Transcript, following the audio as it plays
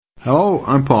Hello,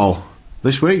 I'm Paul.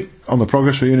 This week on the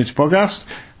Progress for Unity podcast,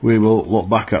 we will look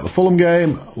back at the Fulham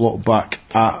game, look back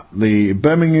at the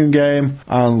Birmingham game,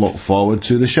 and look forward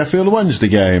to the Sheffield Wednesday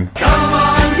game. Come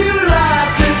on, you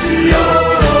lads, it's yo.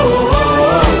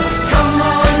 Come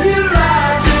on, you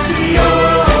lads, it's yo.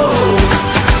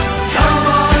 Come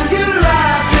on, you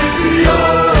lads, it's yo.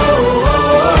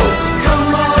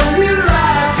 Come on, you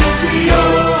lads, it's yo.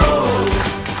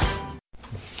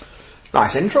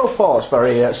 Nice intro, Paul. It's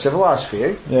very civilised for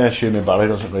you. Yeah, assuming Barry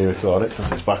doesn't re-record it because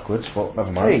it's backwards, but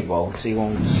never mind. He won't. He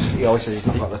won't. He always says he's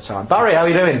not got the time. Barry, how are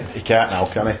you doing? He can't now,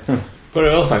 can he? Very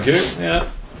well, thank you. Yeah.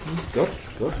 Good.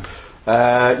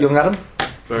 Young Adam?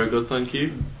 Very good, thank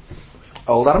you.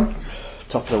 Old Adam?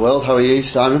 Top of the world, how are you,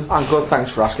 Simon? I'm good,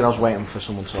 thanks for asking. I was waiting for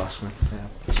someone to ask me. Yeah.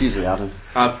 It's usually Adam.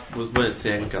 I was waiting to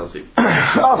the end, Gazzy.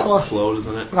 Oh, Flowed,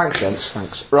 isn't it? thanks, gents.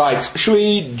 Thanks. Right, shall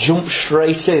we jump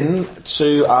straight in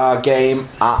to our game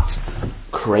at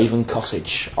Craven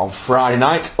Cottage on Friday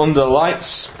night under the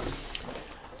lights?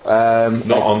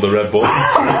 Not on the red ball.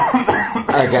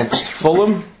 Against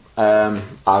Fulham. I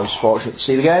was fortunate to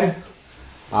see the game.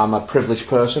 I'm a privileged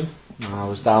person. I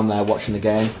was down there watching the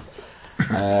game.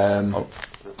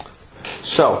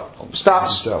 So,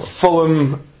 stats,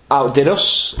 Fulham outdid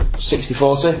us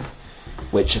 60-40,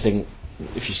 which I think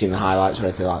if you've seen the highlights or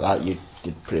anything like that, you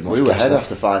did pretty much We were guess ahead that.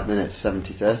 after 5 minutes,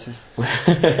 70-30.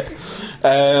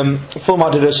 Fulham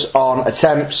outdid us on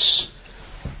attempts.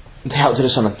 They outdid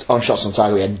us on shots on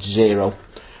target. We had 0.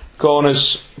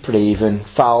 Corners, pretty even.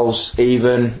 Fouls,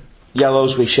 even.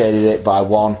 Yellows, we shaded it by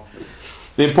 1.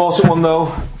 The important one though,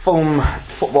 Fulham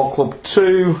Football Club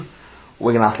 2,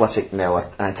 Wigan Athletic 0,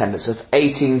 an attendance of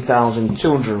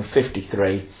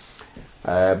 18,253,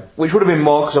 which would have been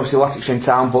more because obviously Atletic's in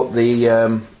town, but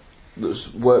there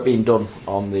was work being done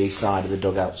on the side of the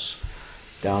dugouts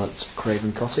down at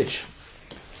Craven Cottage.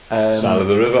 Side of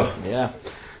the river. Yeah.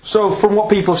 So from what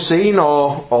people have seen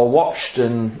or watched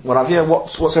and what have you,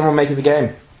 what's everyone making of the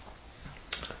game?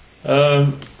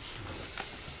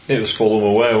 It was Fulham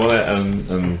away, wasn't it?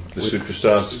 And the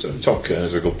superstars. Tom Kearns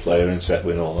is a good player in set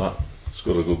win all that.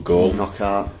 Scored a good goal.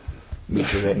 Knockout.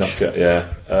 Mitrovic.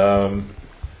 Yeah.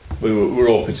 We were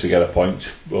hoping to get a point,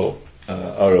 but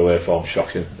our away form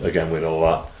shocking again with all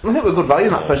that. I think we're good value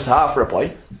in that first half for a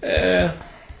point. I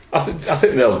think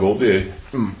they'll go up to you.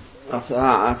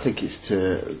 I think it's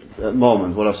at the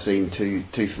moment what I've seen, two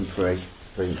from 3.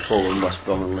 Being Fulham, West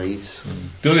Brom and Leeds.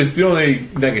 The only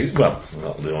negative, well,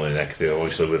 not the only negative,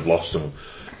 obviously we've lost them,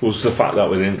 was the fact that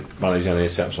we didn't manage any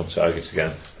attempts on targets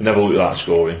again. We never looked at that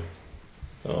scoring.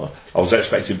 I was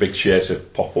expecting Big Shea to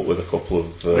pop up with a couple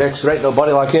of... X-rate,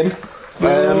 nobody like him.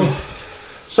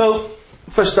 So,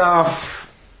 first half,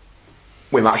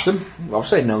 we matched them.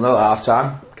 Obviously, 0-0 at half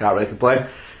time. Can't really complain.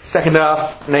 Second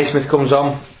half, Naismith comes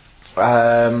on. It's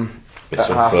At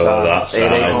half unfair, time. that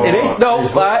It is. No,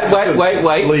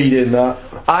 wait. Leading that.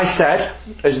 I said,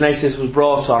 as Naismith was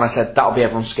brought on, I said that'll be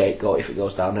everyone's scapegoat if it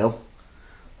goes downhill.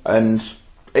 And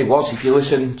it was. If you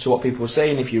listen to what people were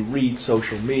saying, if you read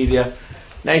social media,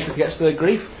 Naismith gets the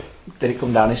grief. Did it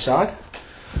come down his side?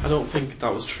 I don't think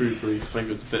that was true grief. I think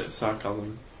it was a bit of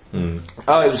sarcasm.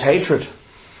 Oh, it was hatred.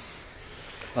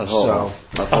 I So,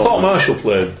 thought Marshall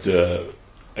played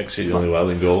exceedingly well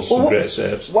in goals, some great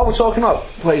saves. What we're talking about,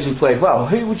 players who played well,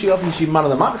 who would you have as your man of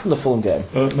the match from the Fulham game?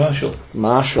 Marshall.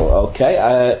 Marshall,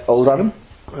 okay. Old Adam?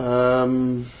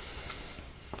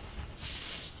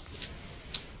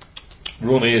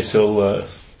 Run here till... I'll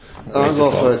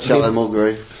go for Charlie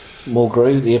Mulgrew.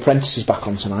 Mulgrew, the apprentice is back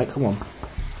on tonight, come on.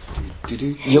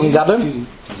 Young Adam?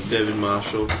 David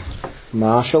Marshall.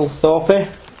 Marshall, Thorpe?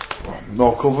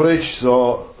 No coverage,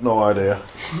 so no idea.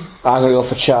 I'm going to go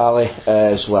for Charlie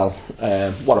as well.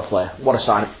 What a player, what a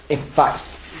signing. In fact,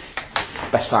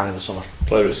 best signing of the summer.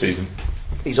 Player of the season.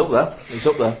 He's up there.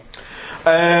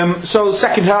 So the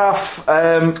second half,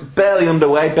 barely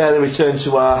underway, barely returned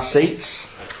to our seats.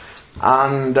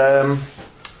 And, 1-0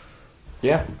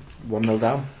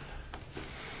 down.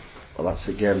 Well, that's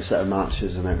a game set of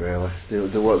matches, isn't it, really?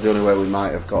 The only way we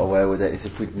might have got away with it is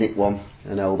if we'd nicked one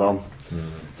and held on. I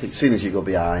think as soon as you go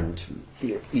behind,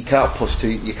 you can't push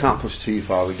too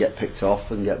far. We get picked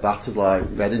off and get battered like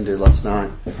Reading did last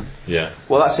night. Yeah.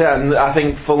 Well, that's it, and I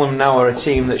think Fulham now are a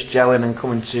team that's gelling and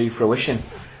coming to fruition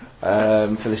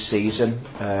for this season.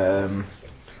 2-0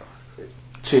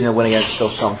 win against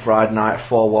us on Friday night,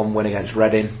 4-1 win against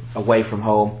Reading, away from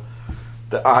home.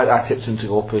 I tipped them to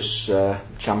go up as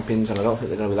champions, and I don't think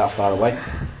they're going to be that far away.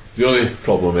 The only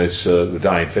problem is the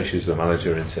dying fish is the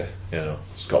manager, isn't it?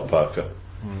 Scott Parker.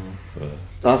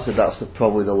 That's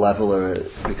probably the leveler,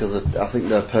 because I think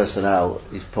their personnel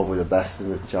is probably the best in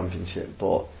the Championship,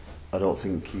 but I don't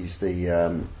think he's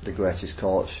the greatest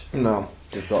coach. No.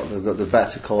 They've got the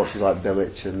better coaches like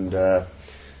Bilic and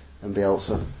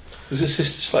Bielsa. Was it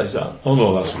Sister Sledge that? Oh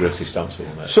no, that's the greatest answer,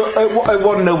 isn't it? So at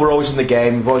 1-0 we're always in the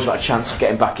game, we've always got a chance of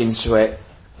getting back into it,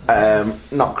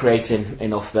 not creating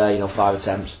enough there, 5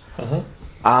 attempts.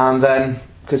 And then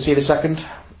concede a second,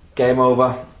 game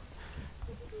over.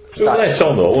 Well, that's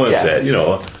on though, weren't Yeah. it?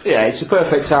 Yeah, it's a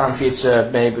perfect time for you to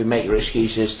maybe make your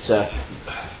excuses to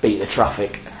beat the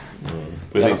traffic.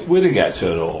 We didn't get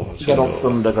turned over. Get on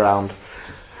Thunderground.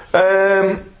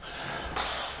 2-0.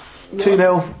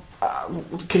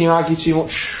 Can you argue too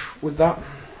much with that?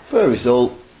 Fair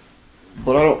result,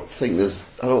 but I don't think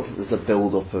there's a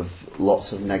build up of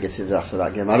lots of negatives after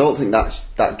that game. I don't think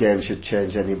that game should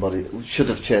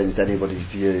have changed anybody's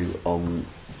view on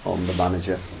the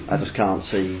manager. I just can't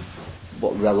see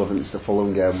what relevance the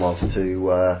Fulham game was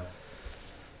to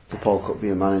Paul Cook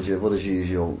being manager. But as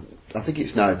usual, I think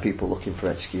it's now people looking for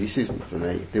excuses for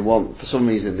me. For some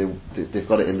reason, they've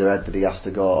got it in their head that he has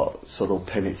to go, so they'll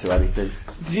pin it to anything.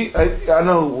 I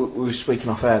know we were speaking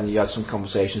off air and you had some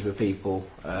conversations with people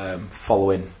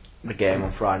following the game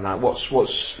on Friday night. What's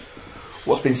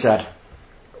been said?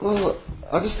 Well,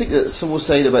 I just think that someone was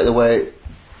saying about the way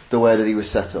that he was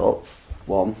set up,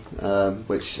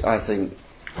 which I think,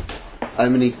 how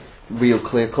many real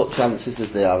clear-cut chances did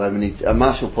they have?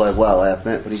 Marshall played well, I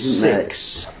admit, but he didn't make...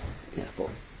 6. Yeah, but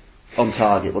on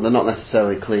target. Well, they're not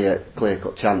necessarily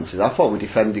clear-cut chances. I thought we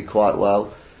defended quite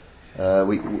well.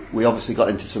 We obviously got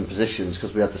into some positions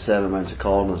because we had the same amount of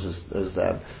corners as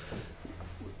them.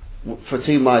 For a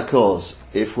team like us,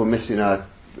 if we're missing a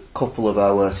couple of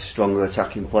our stronger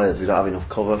attacking players, we don't have enough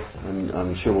cover. And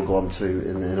I'm sure we'll go on to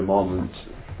in a moment.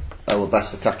 Our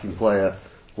best attacking player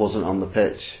wasn't on the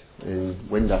pitch in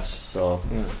Windass, so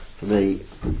for me,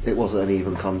 it wasn't an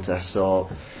even contest. So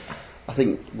I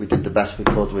think we did the best we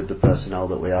could with the personnel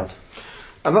that we had.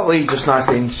 And that leads us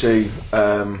nicely into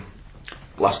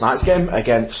last night's game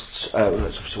against,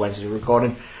 it's Wednesday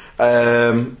recording,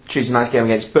 Tuesday night's game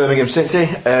against Birmingham City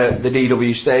at the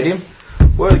DW Stadium,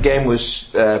 where the game was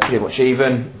pretty much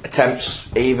even, attempts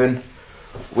even.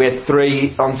 We had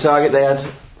 3 on target, they had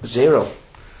 0.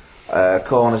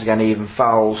 Corners again even,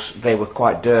 fouls, they were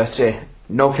quite dirty,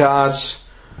 no cards.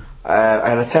 I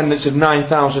had attendance of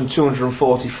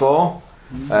 9,244.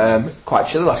 Quite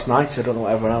chilly last night, I don't know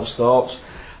what everyone else thought.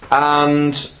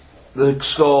 And the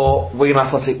score, Wigan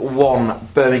Athletic 1,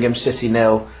 Birmingham City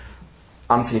 0.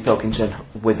 Anthony Pilkington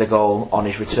with the goal on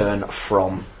his return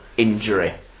from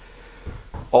injury.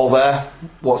 All there,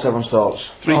 what's everyone's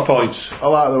thoughts? 3 points. I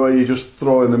like the way you just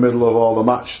throw in the middle of all the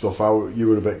match stuff how you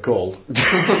were a bit cold.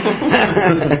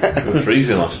 It was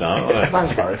freezing last night, wasn't it?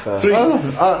 Thanks, Barry, for...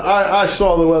 I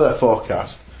saw the weather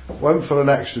forecast, went for an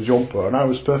extra jumper, and I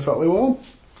was perfectly warm.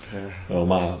 Well,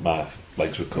 my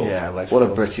legs were cold. Yeah, like What a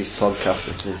British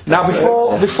podcast it is. Now,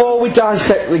 before we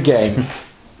dissect the game,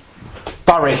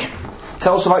 Barry,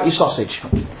 tell us about your sausage.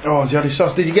 Oh, did you have your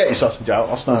sausage? Did you get your sausage out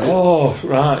last night? Oh,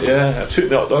 right, yeah. I took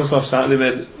the hot dogs last night. They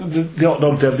made the hot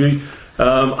dog debut.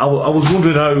 I was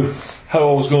wondering how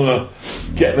I was going to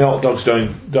get my hot dogs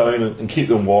down and keep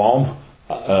them warm.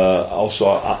 Also,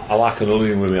 I like an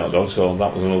onion with my hot dogs, so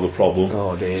that was another problem.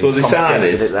 Oh, dear. So I decided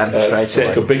Complicated it then, to straight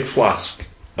take away. a big flask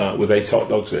with 8 hot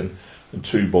dogs in and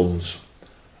 2 buns.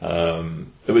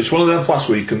 It's one of them flasks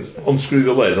where you can unscrew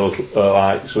the lid,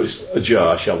 so it's a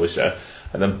jar, shall we say,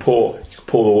 and then pour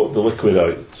the liquid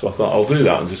out. So I thought I'll do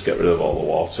that and just get rid of all the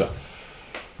water.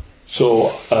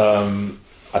 So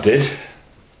I did,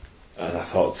 and I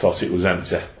thought it was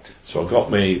empty. So I got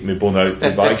my bun out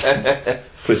the bag,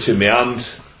 put it in my hand.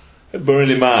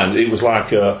 Bearing in mind, it was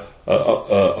like a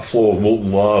flow of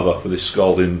molten lava for this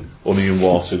scalding onion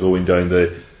water going down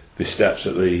the steps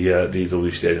at the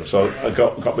DW Stadium. So I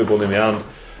got my bun in my hand.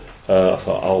 I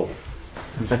thought I'll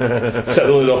set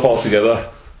the lid off altogether,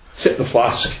 tip the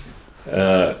flask,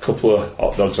 a couple of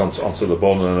hot dogs onto the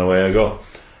bun, and away I go.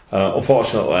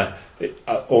 Unfortunately,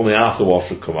 only half the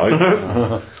water had come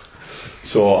out.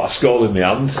 So I scalded my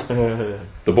hand,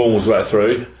 the bun was wet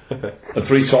through, and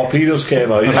 3 torpedoes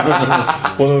came out.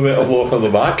 One of them hit a blow from the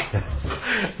back.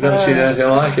 Never seen anything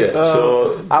like it.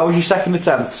 So How was your second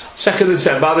attempt? second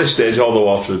attempt, by this stage all the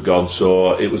water had gone,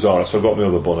 so it was alright. So I got my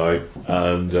other bun out,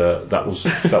 and that was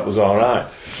alright.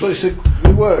 So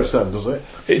it works then, does it?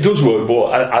 It does work,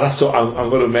 but I'm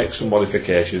going to make some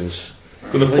modifications.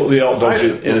 I'm going to put the hot dogs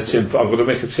in a tin. I'm going to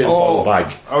make a tin foil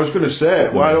bag. I was going to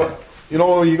say, why don't you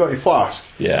know when you got your flask?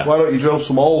 Yeah. Why don't you drill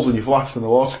some holes in your flask and the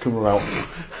water come out?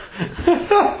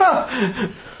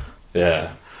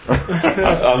 Yeah.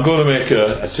 I'm going to make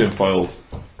a tin foil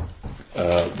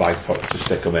bag to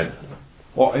stick them in.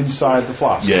 What, inside the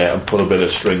flask? Yeah, and put a bit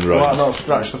of string Why round. not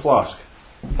scratch the flask?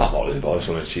 I thought it was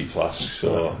on a cheap flask,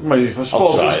 so. I mean, I I'll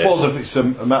suppose try if it's a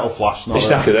metal flask, not It's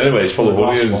a... knackered anyway, it's full of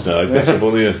glass onions one. now. Bits of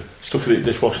onion. Stuck it in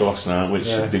the dishwasher last night, which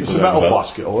Yeah, if didn't it's go a down metal well.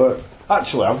 flask, it'll work.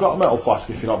 Actually, I've got a metal flask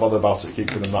if you're not bothered about it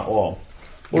keeping them that warm.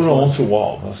 Well, no, on to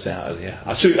warm, I'll say that,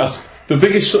 yeah. The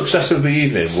biggest success of the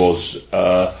evening was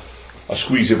a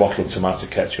squeezy bottle of tomato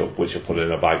ketchup, which I put in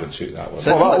a bag and took that one.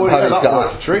 So Well, it's like that Barry's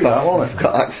worked a treat, that, won't it?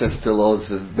 got access to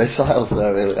loads of missiles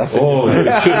there, really. I think. Oh, it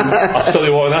shouldn't- I'll tell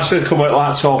you what, when I said come out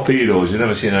like torpedoes, you've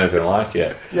never seen anything like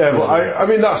it. Yeah, but I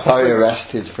mean, that's the Harry thing.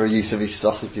 arrested for use of his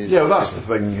sausages. Yeah, well, that's the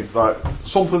thing. Like,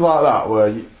 something like that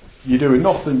where you're doing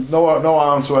nothing, no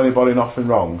harm to anybody, nothing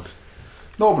wrong.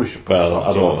 Nobody should put Well,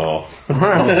 I don't know.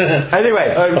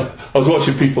 Anyway, I was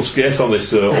watching people skate on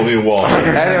this onion wall.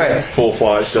 anyway, Full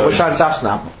flights down. we're trying to ask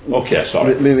now. Okay,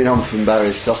 sorry. Moving on from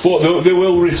Barry's sausage. But they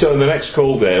will return the next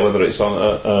cold day, whether it's on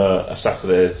a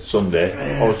Saturday, Sunday,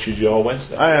 or a Tuesday or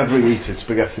Wednesday. I have reheated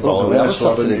spaghetti Well, we bolognese.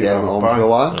 have a Saturday game at home for a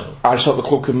while. I just hope the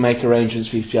club can make arrangements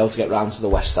for you to be able to get round to the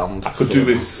West Stand. Could do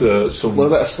with some What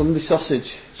about a Sunday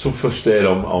sausage? first aid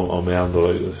on my hand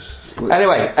like this.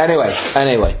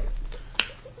 Anyway.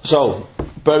 So,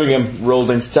 Birmingham rolled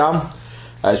into town.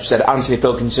 As we said, Anthony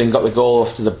Pilkinson got the goal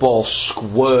after the ball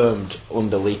squirmed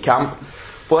under Lee Camp.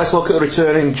 But let's look at the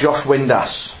returning Josh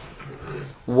Windass.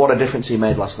 What a difference he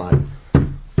made last night.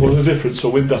 What a difference a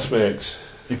Windass makes.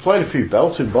 He played a few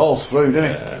belting balls through,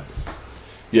 didn't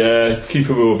he? Yeah,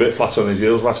 keeper were a bit flat on his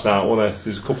heels last night, wasn't he?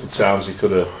 There's a couple of times he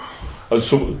could have, and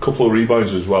a couple of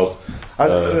rebounds as well.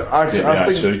 I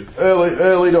think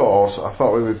early doors, I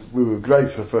thought we were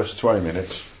great for the first 20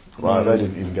 minutes. Like, they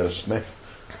didn't even get a sniff.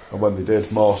 And when they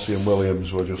did, Morsey and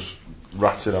Williams were just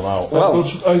ratting them out. Well,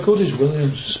 How good is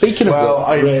Williams? speaking of Well,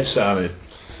 Great signing.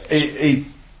 he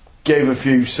gave a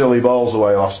few silly balls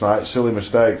away last night, silly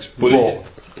mistakes. But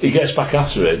he gets back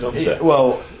after it, doesn't he?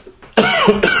 Well,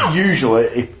 usually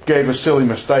he gave a silly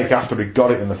mistake after he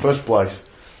got it in the first place.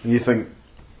 And you think,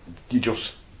 you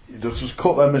just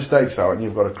cut them mistakes out and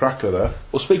you've got a cracker there.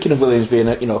 well, speaking of Williams being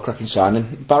a cracking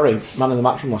signing, Barry, man of the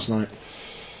match from last night.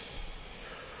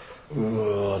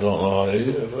 Oh, I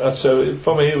don't know. So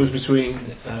for me, it was between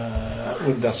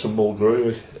Windass and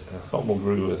Mulgrew. I thought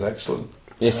Mulgrew was excellent.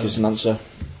 Yes, there's an answer.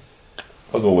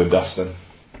 I'll go Windass then.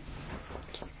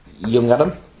 Young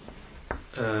Adam.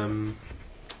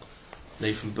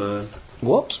 Nathan Byrne.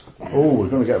 What? Oh, we're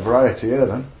going to get variety here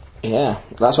then. Yeah,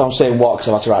 that's why I'm saying what, because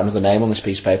I've had to write another name on this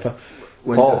piece of paper.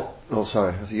 When Paul. Oh,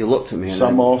 sorry. You looked at me and Sam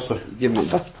then Morsey. you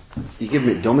give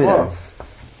me dummy What? then.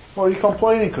 Well, you're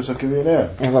complaining because I give you a name.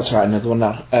 I've had to write another one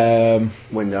down.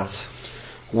 Windass.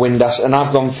 Windass, and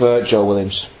I've gone for Joe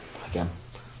Williams. Again.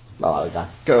 I like that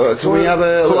guy. Can we have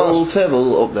a So little that's-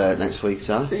 table up there next week,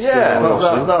 sir?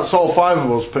 That's all five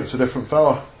of us picked a different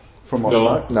fella from last No.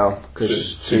 night. No,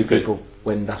 because Two two people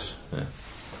Windass.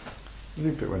 You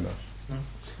didn't pick Windows.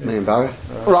 Me and Barry.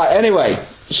 Right, anyway,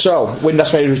 so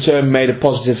Windass made a return, made a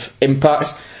positive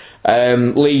impact.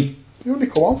 Lee, You only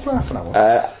come on for half an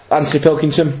hour. Anthony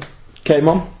Pilkington came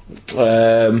on,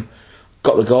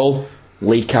 got the goal.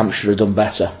 Lee Camp should have done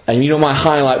better. And you know, my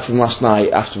highlight from last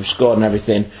night, after we scored and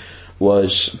everything,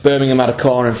 was Birmingham had a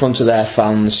corner in front of their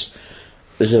fans.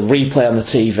 There's a replay on the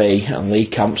TV, and Lee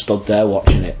Camp stood there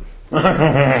watching it.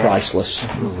 Priceless.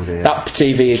 Oh, dear. That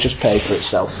TV has just paid for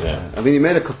itself. Yeah. I mean, he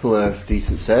made a couple of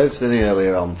decent saves, didn't he,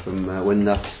 earlier on from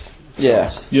Windass?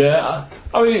 Yeah. Yeah,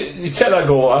 I mean, you take that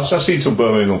goal. I see some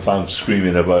Birmingham fans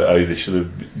screaming about how they should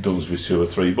have done this with 2 or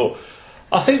 3, but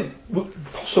I think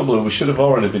possibly we should have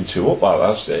already been 2 up at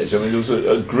that stage. I mean, there was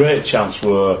a great chance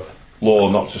where Law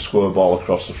knocked a square ball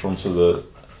across the front of the.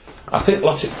 I think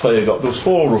Latic player got. There was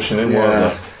 4 rushing in, weren't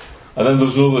there? And then there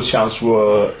was another chance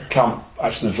where Camp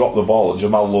actually dropped the ball at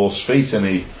Jamal Law's feet, and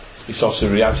he sort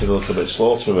of reacted a little bit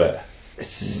slow to it.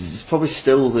 It's probably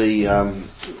still the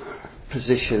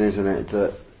position, isn't it,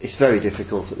 that it's very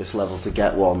difficult at this level to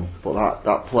get one, but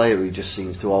that player, he just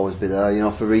seems to always be there, you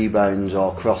know, for rebounds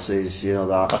or crosses, you know,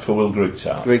 that Like a Will Grigg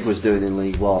type. Grigg was doing in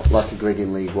League One, like a Grigg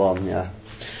in League One, yeah.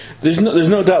 There's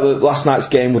no doubt that last night's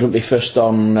game wouldn't be first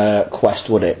on Quest,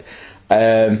 would it?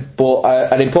 But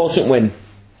an important win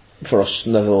for us,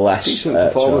 nevertheless. Decent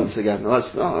performance again.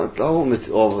 That's not, I won't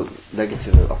be over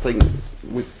negative. I think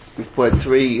we've played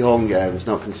 3 home games,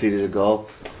 not conceded a goal.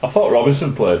 I thought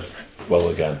Robinson played well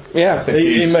again. Yeah. I think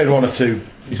He he's- made 1 or 2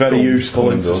 very done- useful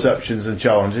done good. interceptions and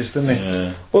challenges, didn't he?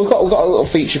 Yeah. Well, we've got a little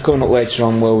feature coming up later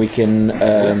on where we can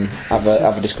have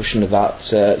a discussion of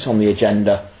that. It's on the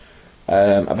agenda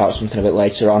about something a bit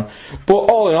later on. But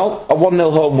all in all, a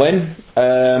 1-0 home win.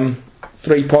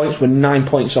 3 points. We're 9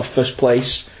 points off first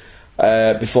place.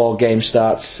 before game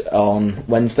starts on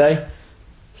Wednesday.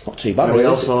 It's not too bad. Are we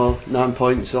really, is it? also 9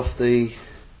 points off the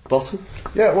bottom?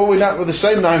 Yeah, well, we're the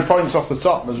same 9 points off the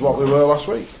top as what we were last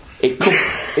week. It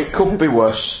could be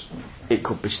worse. It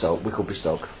could be Stoke. We could be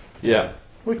Stoke. Yeah.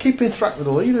 We're keeping track with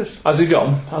the leaders. Has he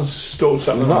gone? Has Stoke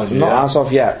set the manager? Not as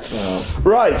of yet. No.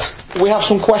 Right, we have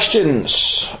some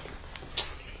questions.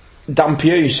 Dan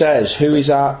Pugh says, who is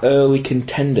our early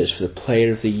contenders for the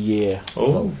Player of the Year?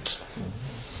 Oh.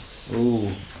 Ooh.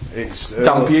 It's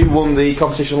Dan Pugh won the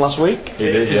competition last week. He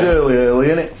did, It's yeah. early,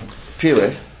 isn't it?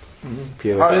 Purely.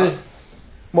 Pugh.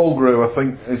 Mulgrew, I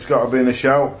think, it's got to be in a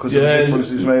shout because of the Yeah, difference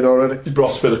he's made already. He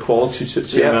brought a bit of quality to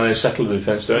the Yeah. man who settled the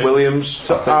defence, don't he? Williams.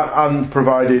 So, and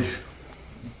provided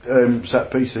set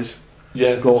pieces,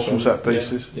 Yeah. goals from set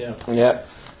pieces. Yeah. Yeah.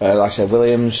 Like I said,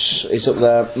 Williams is up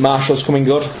there. Marshall's coming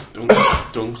good.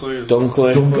 Dunkley.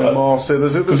 Dunkley. Marcy,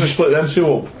 there's Could you split them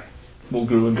two up?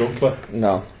 Mulgrew and Dunkley?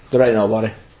 No, there ain't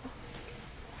nobody.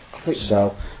 I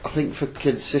think for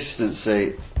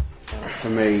consistency, for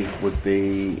me, would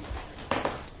be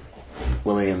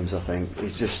Williams. I think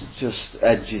he just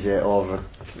edges it over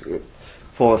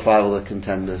 4 or 5 other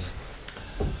contenders.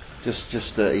 Just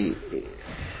that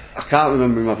I can't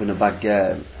remember him having a bad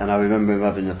game, and I remember him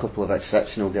having a couple of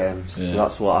exceptional games. Yeah. So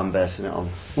that's what I'm basing it on.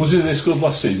 Was he this good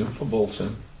last season for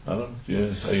Bolton? Alan,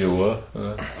 are you aware?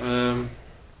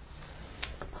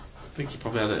 I think he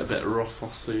probably had it a bit rough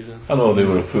last season. I know they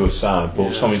were a poor side,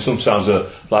 but Yeah. I mean, sometimes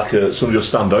somebody will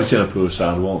stand out in a poor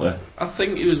side, won't they? I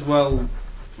think he was well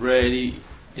ready.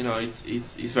 You know,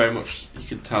 he's very much. You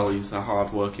could tell he's a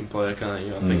hard-working player, can't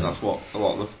you? I think that's what a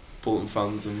lot of the Bolton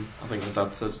fans and I think my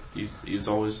dad said. He's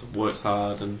always works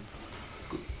hard and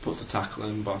puts a tackle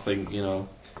in. But I think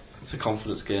it's a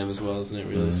confidence game as well, isn't it?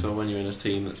 Really. So when you're in a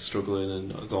team that's struggling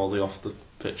and there's all the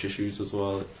off-the-pitch issues as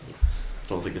well, I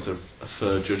don't think it's a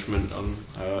fair judgment on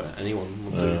anyone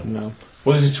would do. No.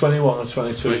 What is he, 21 or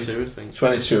 22? 22, I think.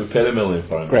 22, paid $1 million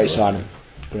for him. Great signing.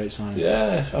 Great signing.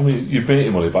 Yeah, I mean, you've made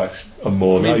your money back and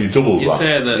more now, you doubled You that.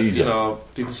 say that, Easy.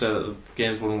 people say that the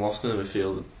games won and lost in the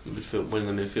midfield,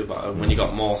 winning the midfield, but when you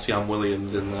got Morsi and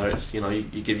Williams in there, it's,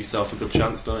 you give yourself a good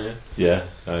chance, don't you? Yeah,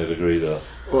 I'd agree there.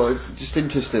 Well, it's just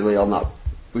interestingly on that,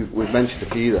 we've mentioned a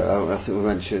few there. Haven't we? I think we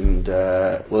mentioned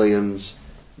Williams,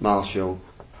 Marshall,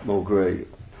 Mulgrew,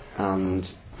 and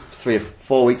 3 or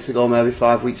 4 weeks ago, maybe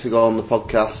 5 weeks ago on the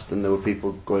podcast, and there were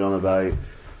people going on about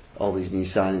all these new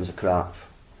signings are crap.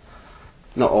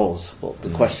 Not us, but the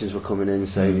questions were coming in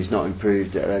saying he's not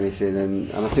improved it or anything,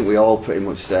 and I think we all pretty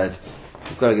much said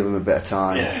we've got to give him a bit of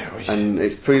time. And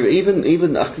it's proven,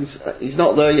 even he's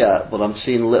not there yet, but I'm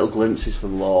seeing little glimpses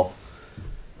from Law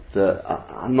that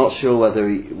I'm not sure whether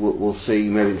we'll see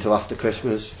maybe until after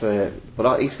Christmas.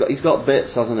 But he's got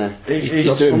bits, hasn't he?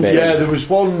 He's doing bits. Yeah, there was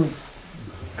one.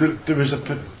 There was a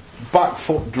back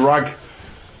foot drag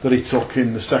that he took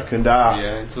in the second half.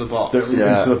 Yeah, into the box. Into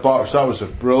the box. That was a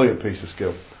brilliant piece of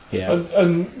skill. Yeah.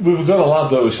 And we've got a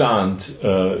lad that we signed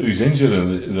who's injured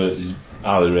and that is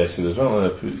highly rated as well.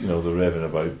 They're raving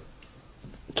about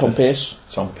Tom Pearce.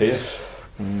 Tom Pearce.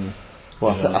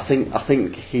 Well, I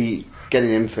think he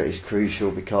getting in for it is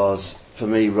crucial because for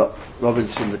me,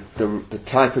 Robinson, the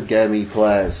type of game he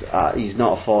plays, he's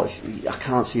not a 40. I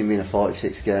can't see him being a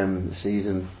 46 game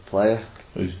season player.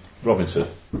 Who's Robinson?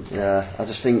 Yeah, I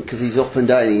just think because he's up and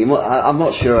down. I'm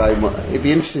not sure how much. It'd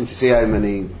be interesting to see how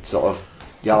many sort of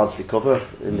yards they cover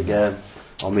in the game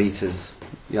or meters.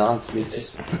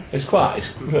 Meters. It's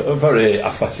a very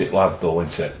athletic lad though,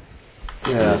 isn't it?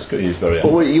 Yeah. He's very.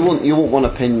 But you wouldn't want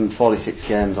to pin 46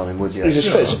 games on him, would you? He's as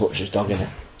fit as a butcher's dog, isn't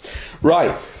he?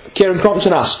 Right, Kieran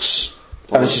Crompton asks,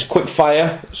 and this is quick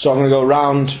fire, so I'm going to go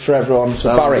round for everyone.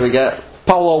 So Who do we Barry, get?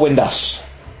 Paul or Windass?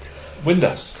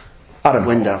 Windass. Adam.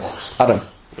 Windass. Adam.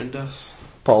 Windass.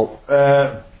 Paul.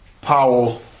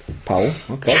 Powell. Powell.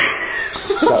 Okay.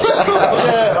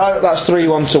 That's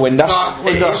 3-1 to Windass.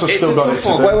 Windass has still got it to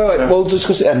do. Wait. Yeah. We'll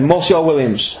discuss it then. Morsi or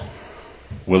Williams?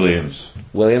 Williams.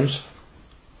 Williams.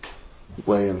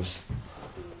 Williams.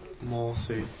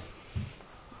 Morsi.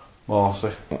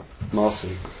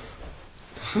 Marcy.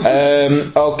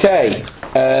 Okay.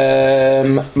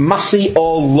 Massey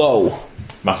or Lowe?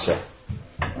 Massey.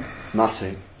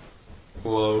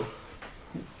 Low.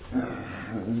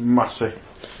 Massey.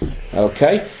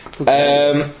 Okay.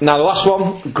 Now the last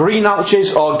one. Green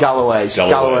Arches or Galloways?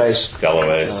 Galloway's.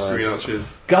 Green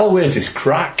Arches. Galloway's is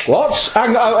crack. What?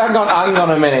 Hang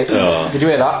on a minute. Oh. Did you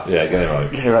hear that? Yeah, get it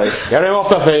right. Get him off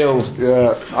the field.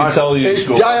 Yeah. I tell you, It's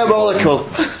score. diabolical.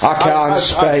 I can't I'd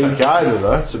speak. take either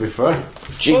there, to be fair.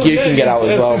 You can get out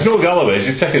as well. There's no Galloway's,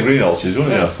 you'd take a Green Arches,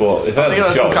 wouldn't you? But if I I think had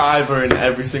I a took choice, either in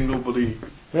every single bloody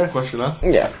Question asked.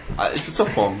 Yeah. It's a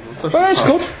tough one. Well, it's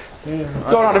good.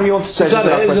 Don't Adam, you want to say Is that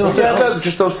something? it? Is about there yeah, nothing else?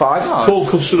 just those 5. Cold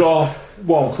custard or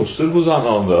warm custard, was that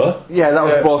on there? Yeah, that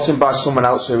was brought in by someone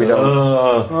else who we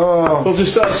don't. We'll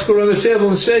just start scoring on the table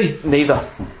and see. Neither.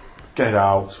 Get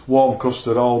out. Warm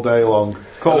custard all day long.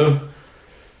 Cold,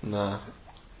 Nah.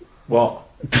 What?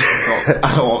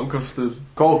 I don't want custard.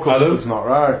 cold custard's not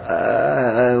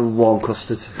right. Warm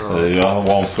custard. There you are,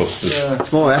 warm custard.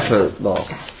 It's more effort, though.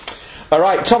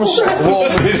 Alright, Thomas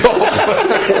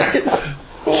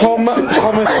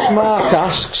Smart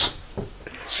asks.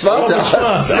 Thomas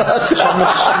Smart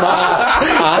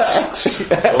asks.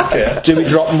 Okay. Do we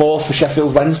drop more for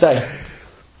Sheffield Wednesday?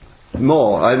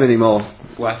 More? How many more?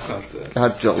 Less, I'd say.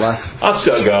 I'd drop less. I'd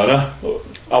say a Garner.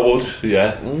 I would,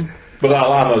 yeah. But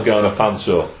I'm a Garner fan,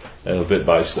 so a bit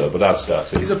biased there, but I'd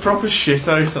start it. He's a proper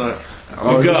shithouse, and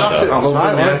Oh, he was at it Garner. last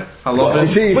night, wasn't he? I love him. You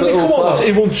see his But little come on, flash? lads,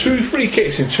 he won 2 free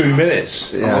kicks in 2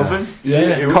 minutes. I Yeah. love him.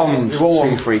 Yeah, Cons, he won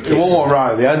 2 free He won kicks. one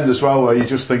right at the end as well, where you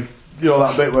just think, you know,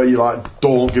 that bit where you like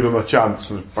don't give him a chance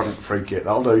and bang free kick.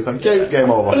 That'll do. You think game But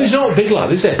over. he's not a big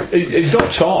lad, is he? He's not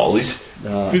tall.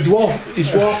 He's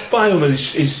dwarfed by him, and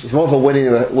he's He's more of a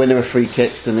winner of free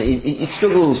kicks, and he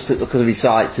struggles because of his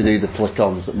height to do the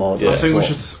flick-ons that more. Yeah. I think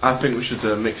we should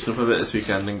mix it up a bit this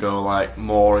weekend and go like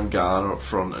Moore and Garner up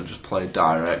front and just play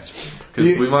direct because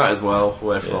we might as well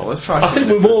away from. Let's try. I think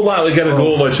we're more likely to get a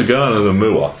goal out of Garner than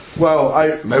Moore. Well,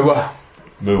 Moore.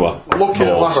 looking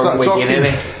at last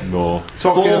night, No.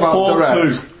 talking about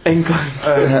direct.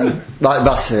 England. Like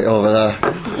Bassett over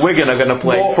there. Wigan are going to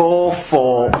play Moore-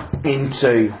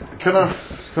 4-4-2. Can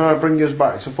I bring us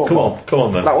back to football? Come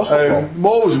on then. That was football.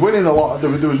 Moore was winning a lot. There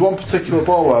was one particular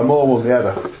ball where Moore won the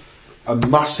header, and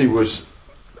Massey was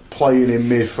playing in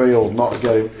midfield, not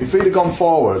getting. If he'd have gone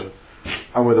forward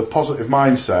and with a positive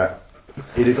mindset,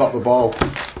 he'd have got the ball.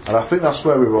 And I think that's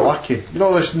where we were lacking. You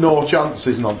know, this no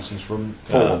chances nonsense from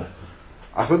Fulham.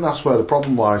 I think that's where the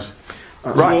problem lies.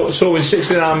 Right. So in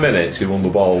 69 minutes, he won the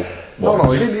ball.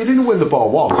 No, he didn't win the ball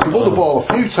once. He won the ball a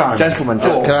few times. Gentlemen,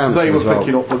 But can I answer they were as well?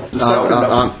 picking up the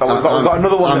second. But we've got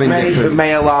another one I'm that indifferent.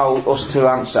 may allow us to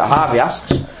answer. Harvey asks,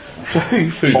 to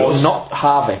hoof Who or does? not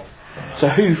Harvey? To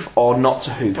hoof or not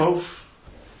to hoof?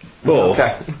 Both.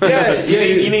 Okay. Yeah,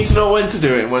 You need to know when to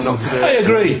do it and when not to do I it.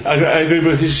 agree. I agree,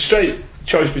 but if it's a straight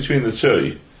choice between the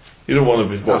two, you don't want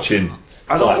to be watching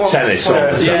I don't like want- tennis.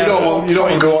 Yeah, or so Yeah, you don't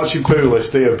want to be watching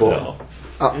Pulis, do you? But No.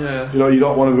 Yeah. you know, you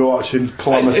don't want to be watching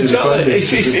Clemente Exactly.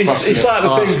 defending. It's like the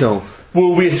Arsenal. thing.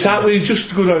 Will we attack? We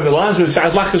just go down the lines.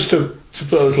 I'd like us to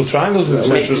play little triangles in the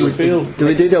centre of the field.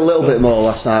 We did a little bit more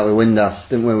last night with Windass,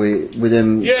 didn't we? With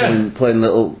him playing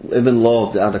little. Even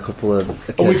Lord had a couple of. And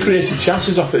we occasions. created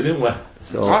chances off it, didn't we?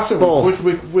 So, I think both.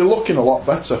 we're looking a lot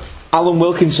better. Alan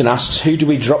Wilkinson asks, who do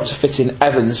we drop to fit in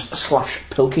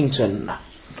Evans/Pilkington?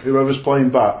 Whoever's playing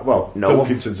back, well, No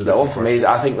Pilkington's a one. No one different for me.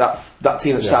 I think that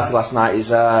team that started last night is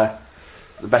the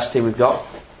best team we've got.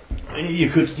 You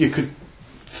could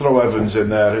throw Evans in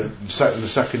there in the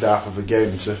second half of a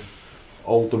game to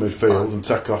hold the midfield and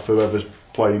take off whoever's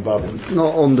playing badly.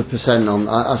 Not 100% on.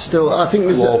 I think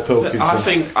there's. Or Pilkington. I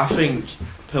think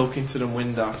Pilkington and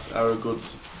Windass are a good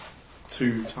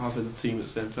two to have in the team at the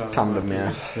same time. Tandem,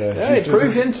 yeah. Yeah, It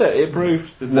proved, didn't it? It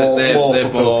proved. More They're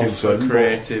for both Pilkington,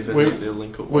 creative but and they'll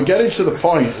link up. We're getting to the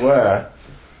point where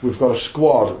we've got a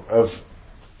squad of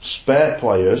spare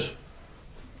players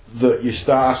that you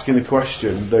start asking the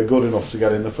question, they're good enough to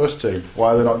get in the first team.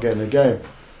 Why are they not getting a game?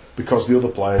 Because the other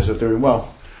players are doing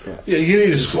well. Yeah, you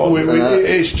need a squad.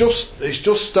 It's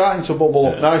just starting to bubble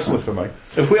up nicely for me.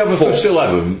 If we have a first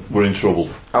 11, we're in trouble.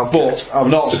 But I've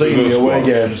not It's seen a good the away squad.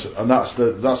 games, and that's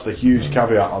the huge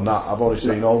caveat on that. I've only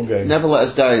seen home games. Never let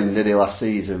us down, did he, last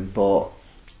season? But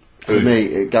to Who?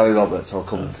 me, Gary Roberts, I'll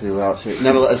come to actually.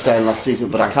 Never let us down last season,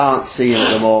 but I can't see him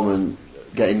at the moment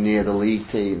getting near the league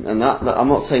team. And that I'm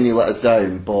not saying he let us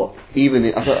down, but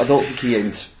even I don't think he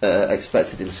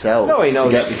expected himself No, he knows.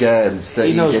 to get the games. That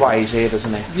He knows did. why he's here,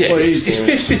 doesn't he? Yeah, Well, he's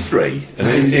 53. And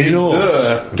he He's knows.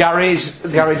 there. Gary,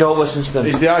 don't listen to them.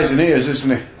 He's the eyes and ears, isn't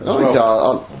he? As No,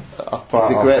 well.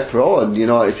 he's a great pro, and you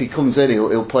know if he comes in,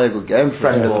 he'll play a good game for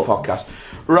Friend us. of the but- podcast.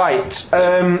 Right,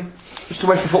 just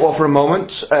away from football for a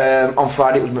moment. On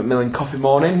Friday it was Macmillan Coffee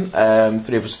Morning.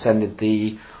 3 of us attended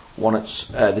the one at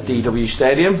the DW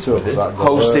Stadium, Two of us that got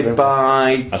hosted there, didn't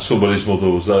by And somebody's mother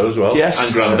was there as well. yes,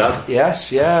 And Grandad. Yes,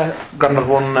 yeah, Grandad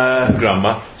won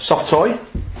Grandma. soft toy.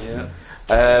 Yeah.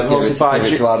 Hosted by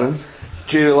Give it to Adam.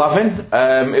 Julie Lavin.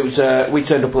 It was we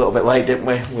turned up a little bit late, didn't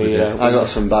we? I got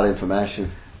some bad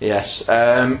information. Yes,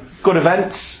 good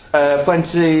events,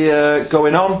 plenty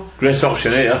going on. Great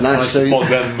auctioneer. Nice to suit. plug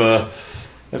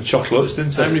them chocolates,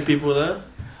 didn't How he? many people were there?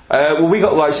 Well, we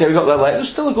got, like I say, we got there late. There was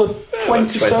still a good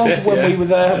 20 so 20, when yeah. we were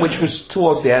there, which was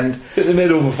towards the end. I think they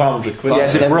made over 500 quid.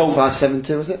 Yeah, they broke.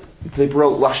 572, was it? They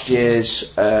broke last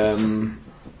year's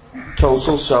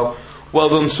total, so well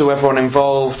done to everyone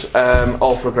involved,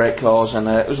 all for a great cause, and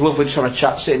it was lovely just on a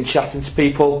chat, sitting chatting to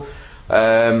people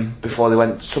before they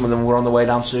went. Some of them were on the way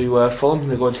down to Fulham.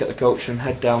 They're going to get the coach and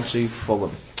head down to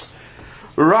Fulham.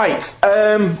 Right,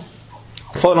 following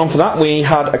on from that, we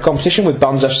had a competition with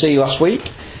Bands FC last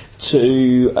week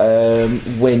to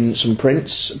win some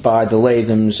prints by the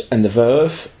Lathams and the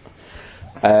Verve.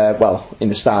 Well, in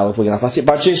the style of Wigan Athletic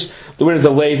badges. The winner of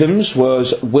the Lathams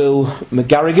was Will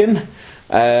McGarrigan,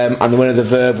 and the winner of the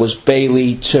Verve was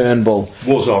Bailey Turnbull.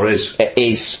 Was or is? It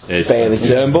is Bailey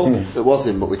Turnbull. It was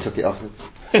him, but we took it off him.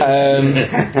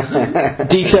 Their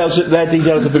details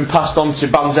have been passed on to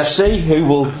Bands FC, who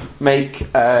will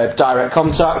make direct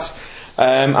contact,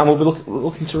 and we'll be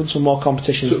looking to run some more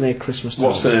competitions near Christmas time.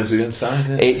 What's the names again?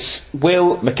 Sorry? It's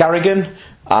Will McGarrigan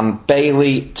and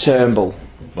Bailey Turnbull.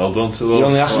 Well done to those. You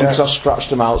only asked them because I scratched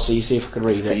them out, so you see if I can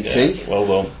read it. BT. Yeah, well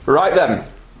done. Right then.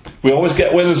 We always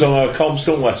get winners on our comps,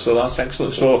 don't we? So that's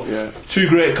excellent. So, two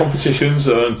great competitions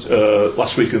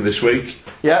last week and this week.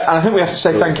 Yeah, and I think we have to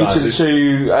say thank you to the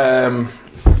two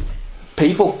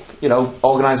people,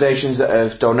 organisations that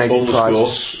have donated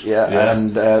prizes.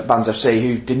 And Bands FC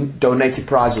who didn't donated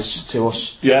prizes to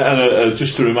us. Yeah, and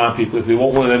just to remind people, if they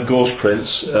want one of them ghost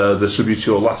prints, the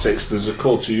Subbuteo Latex, there's a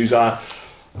code to use.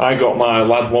 I got my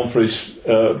lad one for his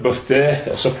birthday,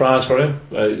 a surprise for him.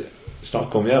 It's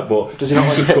not come yet, but does he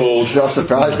not use the code. He's not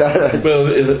surprised, well,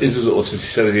 he doesn't listen. He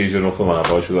said he's enough for my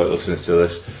voice without listening to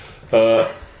this.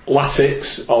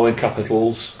 Latex, all in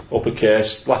capitals,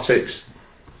 uppercase, Latex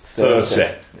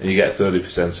 30, and you get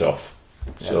 30% off.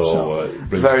 So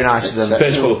very nice of them.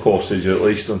 Pays for the postage at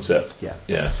least, doesn't it?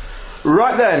 Yeah.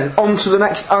 Right then, on to the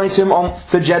next item on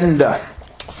the agenda.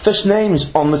 First names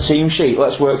on the team sheet.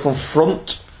 Let's work from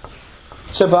front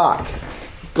to back.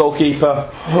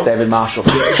 Goalkeeper, David Marshall.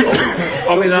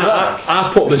 I mean,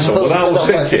 I put this on, but I was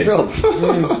thinking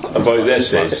about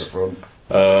this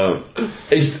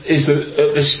is at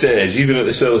this stage, even at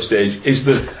this early stage, is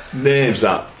the names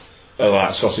that are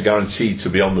like sort of guaranteed to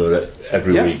be on there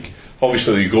every week.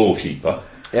 Obviously, the goalkeeper.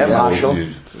 Yeah, Marshall.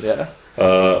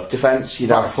 Defence,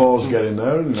 Back four's getting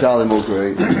there, isn't it? Charlie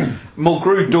Mulgrew.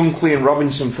 Mulgrew, Dunkley, and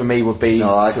Robinson for me would be.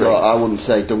 No, I wouldn't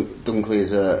say Dunkley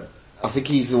is a. I think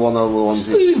he's the one of the ones.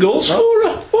 Goal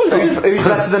scorer. Who's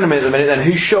better than him at the minute? Then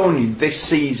who's shown you this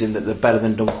season that they're better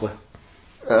than Dunkley?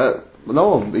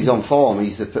 No, he's on form.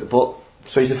 But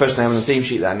so he's the first name on the team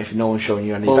sheet then. If no one's showing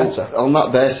you any better. On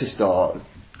that basis, though,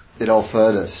 in all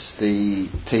fairness, the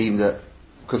team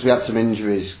because we had some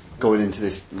injuries going into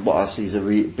this, what I see has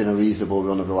been a reasonable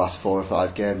run of the last 4 or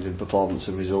 5 games in performance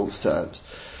and results terms,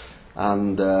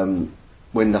 and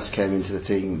Windass came into the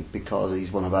team because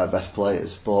he's one of our best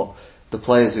players, but the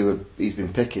players he's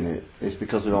been picking is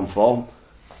because they're on form.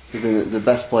 They've been the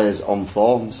best players on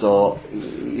form, so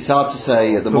it's hard to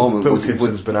say at the moment.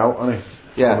 Pilkinson's been out, hasn't he?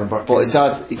 Yeah, but it's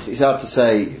hard to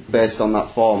say based on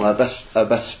that form. Our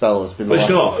best spell has been. But it's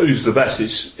not who's the best.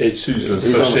 It's who's the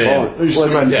first name.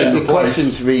 The question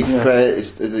to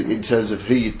rephrase in terms of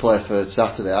who you'd play for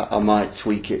Saturday, I might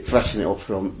tweak it, freshen it up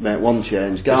from make one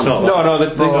change. No.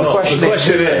 The question is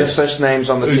the first names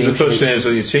on the team sheet. Who's the first names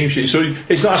on your team sheet? So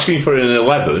it's not asking for an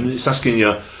 11. It's asking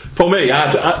you. For me,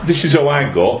 this is how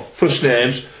I go. First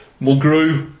names: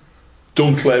 Mulgrew,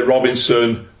 Dunkley,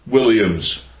 Robinson,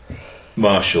 Williams,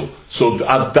 Marshall. So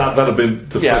that'd have been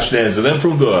the first names, and then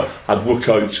from there I'd work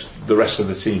out the rest of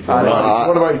the team. What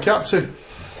about your captain?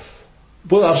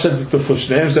 Well, I've said the first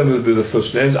names. Then would be the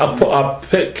first names. I'd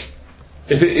pick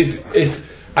if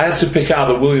I had to pick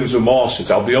either Williams or Mawson.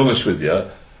 I'll be honest with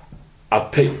you.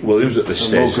 I'd pick Williams at this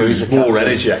stage. There's more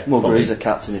energy. Mulgrew's a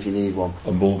captain if you need one.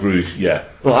 And Mulgrew, yeah.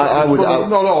 Well, I would.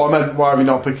 No, I meant why are we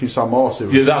not picking Sam Morsi?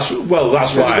 Yeah, that's right. You've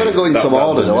got to go in some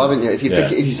order, though, haven't you? If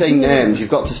you say names, you've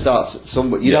got to start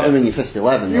somewhere. You'd have them in your first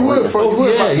 11. You work back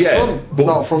to front, but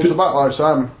not front to back like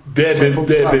Sam. David.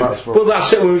 Well,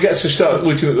 that's it. When we get to start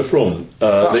looking at the front,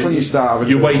 that's when you start having.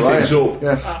 You weigh things up.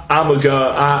 Yeah.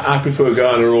 I prefer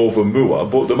Garner over Moore,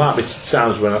 but there might be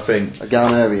times when I think a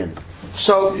Ghanaian.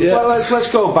 So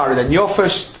let's go, Barry. Then your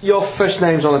first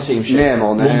names on the team sheet. Name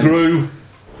or name. Mulgrew,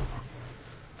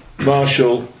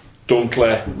 Marshall,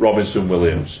 Dunkley, Robinson,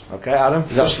 Williams. Okay, Adam.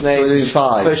 First names.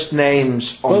 5. First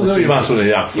names on the team sheet. Well, no, you might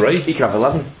only have 3. You can have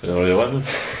 11. Only 11.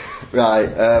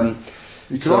 Right.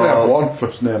 You can only have one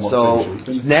first name on the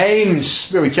team sheet.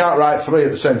 Names. Yeah, we can't write 3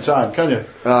 at the same time, can you?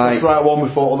 Right. Let's write one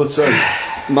before other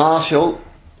 2. Marshall,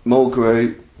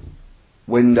 Mulgrew,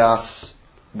 Windass,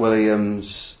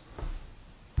 Williams,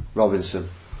 Robinson.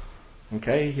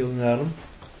 Okay, you'll know them.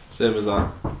 Same as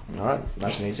that. Alright,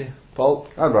 nice and easy. Paul?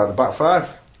 I'd rather back five.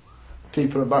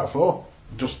 Keeper at back four.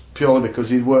 Just purely because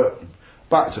he'd work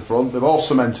back to front. They're all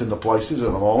cementing the places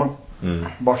at the moment.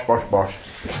 Bosh, bosh, bosh.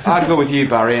 I'd go with you,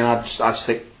 Barry, and I'd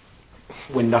stick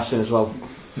Windass in as well.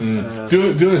 The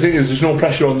only thing is, there's no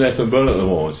pressure on Nathan Byrne at the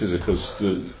moment, is it? Because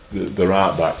the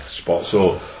right back spot.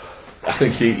 So I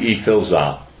think he fills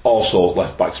that. Also,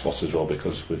 left back spot as well,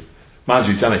 because with mind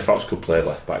you, Danny Fox could play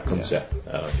left back, couldn't he?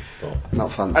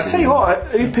 Not fancy. I tell you what,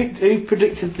 who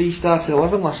predicted the starting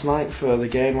 11 last night for the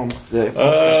game on the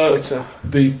podcast Twitter?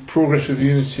 The Progress with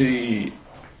Unity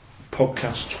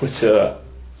podcast Twitter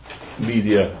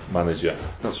media manager.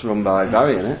 That's run by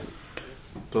Barry, isn't it?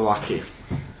 Blackie.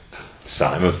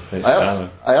 Simon.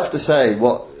 Simon. I have to say,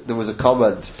 there was a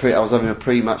comment. I was having a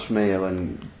pre-match meal,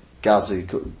 and Gaz, who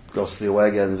goes to the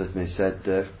away games with me,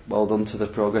 said, "Well done to the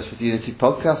Progress with Unity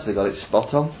podcast. They got it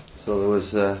spot on." So there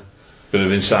was bit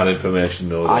of inside information,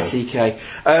 though. ITK.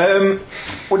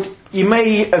 You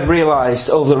may have realised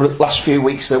over the last few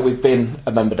weeks that we've been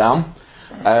a member down.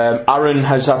 Aaron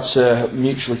has had to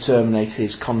mutually terminate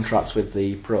his contract with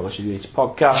the Progress with Unity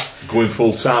podcast. Going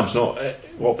full time's not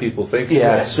what people think.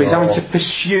 Yeah, so he's having to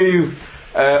pursue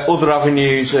other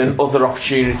avenues and other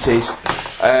opportunities.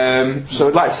 So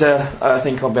we'd like to, I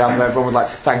think on behalf of everyone, we'd like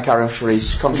to thank Aaron for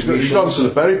his contributions. He's gone to the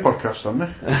Berry podcast, hasn't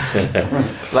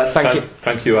he? Let's thank you.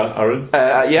 Thank you, Aaron.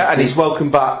 Yeah, and he's welcome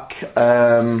back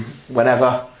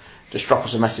whenever. Just drop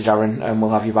us a message, Aaron, and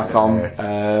we'll have you back on.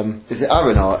 Is it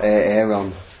Aaron or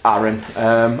Aaron? Aaron.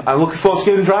 I'm looking forward to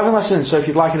giving driving lessons, so if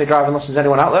you'd like any driving lessons,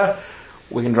 anyone out there,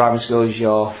 Wigan Driving School is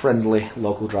your friendly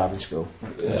local driving school.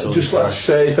 Just let's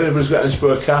say, if anybody's got any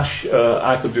spare cash,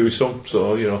 I could do with some,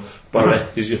 so, Barry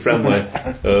is your friendly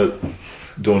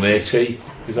donatee,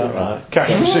 is that right?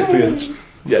 Cash recipient.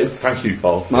 Yeah, thank you,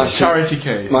 Paul. Charity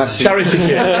case. Charity kit,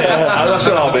 yeah, that's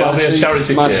what I'll be. I'll be a charity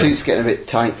kit. My suit's getting a bit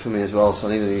tight for me as well, so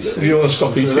I need a new suit. You want to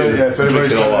stop eating? Yeah, if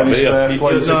anybody's got any spare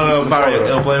plates. No, Barry,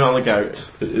 he'll blame it on the goat.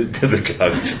 The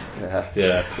goat.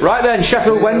 Yeah. Right then,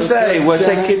 Sheffield Wednesday.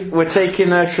 We're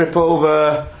taking a trip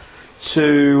over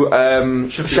to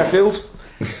Sheffield,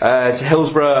 to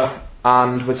Hillsborough,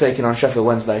 and we're taking on Sheffield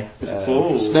Wednesday.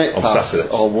 Snake on Pass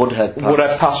Saturday. or Woodhead Pass?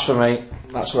 Woodhead Pass for me.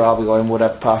 That's where I'll be going.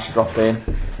 Woodhead Pass, drop in,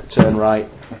 turn right,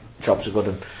 jobs are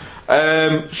good.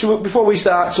 Before we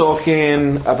start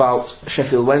talking about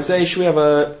Sheffield Wednesday, should we have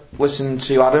a listen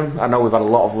to Adam? I know we've had a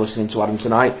lot of listening to Adam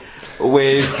tonight.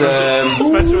 Especially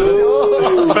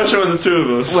with the two of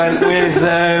us.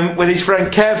 With his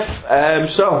friend Kev.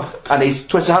 And his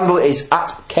Twitter handle is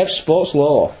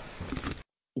 @KevSportsLaw.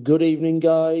 Good evening,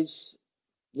 guys.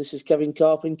 This is Kevin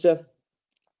Carpenter.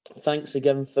 Thanks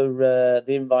again for the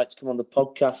invite to come on the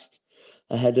podcast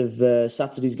ahead of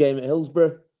Saturday's game at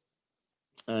Hillsborough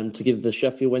and to give the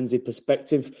Sheffield Wednesday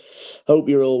perspective. Hope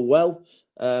you're all well.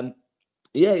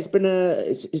 It's been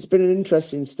an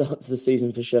interesting start to the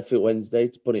season for Sheffield Wednesday,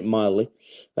 to put it mildly.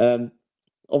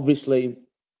 Obviously,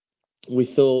 we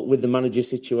thought with the manager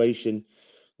situation,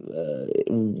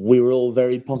 we were all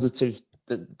very positive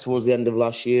towards the end of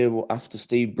last year after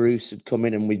Steve Bruce had come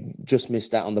in and we just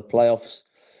missed out on the playoffs.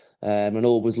 And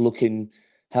all was looking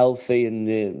healthy, and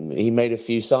he made a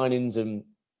few signings, and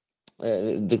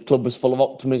the club was full of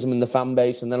optimism in the fan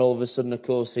base. And then all of a sudden, of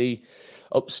course, he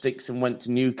up sticks and went to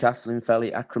Newcastle in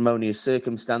fairly acrimonious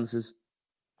circumstances,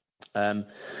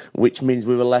 which means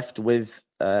we were left with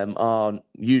our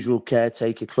usual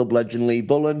caretaker, club legend Lee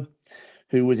Bullen,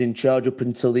 who was in charge up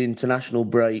until the international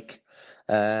break,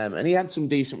 and he had some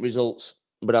decent results,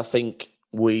 but I think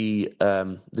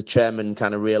the chairman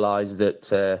kind of realised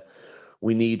that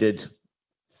we needed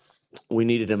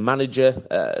a manager,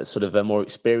 sort of a more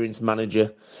experienced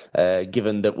manager,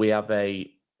 given that we have a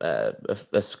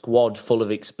squad full of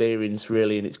experience,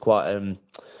 really, and it's quite.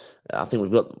 I think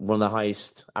we've got one of the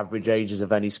highest average ages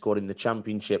of any squad in the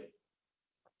Championship,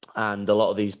 and a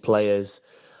lot of these players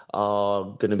are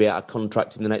going to be out of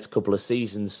contract in the next couple of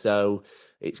seasons, so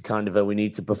it's kind of a we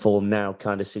need to perform now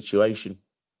kind of situation.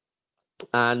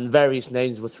 And various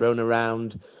names were thrown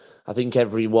around. I think a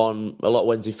lot of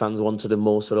Wednesday fans wanted a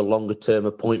more sort of longer term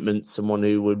appointment, someone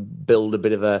who would build a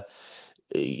bit of want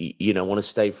to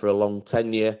stay for a long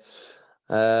tenure.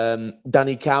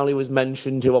 Danny Cowley was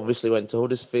mentioned, who obviously went to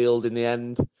Huddersfield in the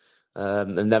end.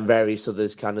 And then various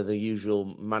others, kind of the usual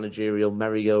managerial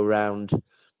merry-go-round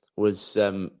was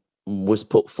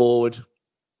put forward.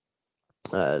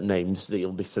 Names that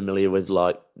you'll be familiar with,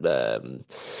 like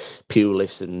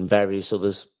Pulis and various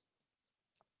others.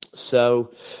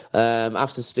 So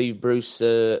after Steve Bruce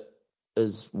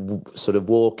sort of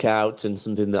walkout, and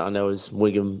something that I know as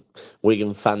Wigan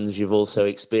fans you've also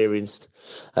experienced.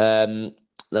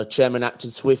 The chairman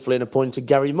acted swiftly and appointed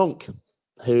Gary Monk,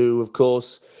 who, of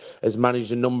course, has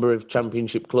managed a number of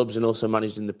championship clubs and also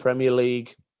managed in the Premier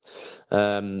League.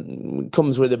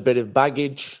 Comes with a bit of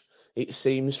baggage, it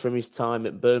seems, from his time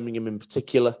at Birmingham in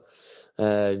particular,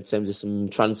 in terms of some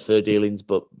transfer dealings,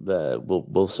 but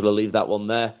we'll sort of leave that one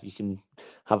there. You can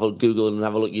have a Google and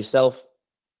have a look yourself.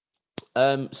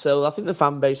 So I think the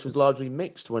fan base was largely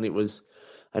mixed when it was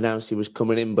announced he was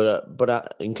coming in,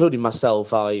 but including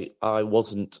myself, I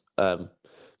wasn't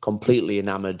completely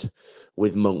enamoured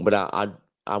with Monk, but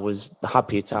I was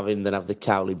happier to have him than have the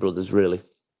Cowley brothers, really.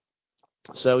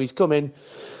 So he's come in.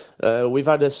 We've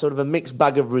had a sort of a mixed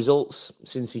bag of results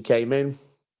since he came in.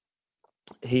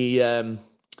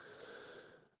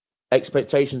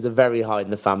 Expectations are very high in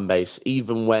the fan base,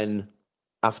 even when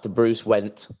after Bruce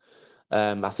went,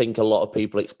 I think a lot of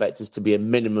people expect us to be a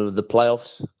minimum of the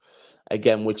playoffs,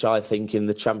 again, which I think in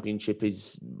the Championship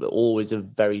is always a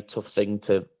very tough thing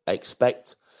to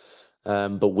expect.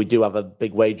 But we do have a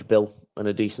big wage bill and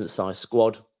a decent sized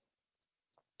squad.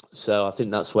 So I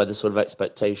think that's where the sort of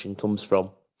expectation comes from.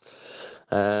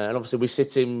 And obviously we're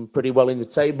sitting pretty well in the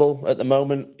table at the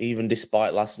moment, even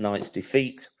despite last night's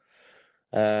defeat.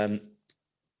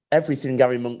 Everything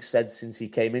Gary Monk said since he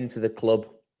came into the club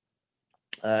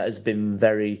has been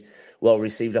very well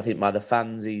received, I think, by the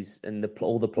fans.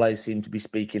 All the players seem to be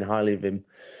speaking highly of him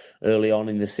early on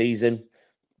in the season.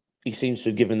 He seems to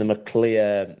have given them a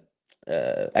clear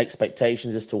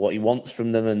expectations as to what he wants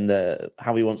from them and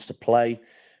how he wants to play,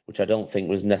 which I don't think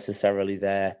was necessarily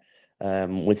there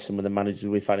with some of the managers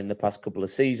we've had in the past couple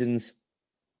of seasons.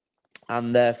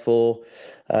 And therefore,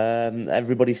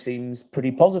 everybody seems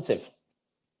pretty positive.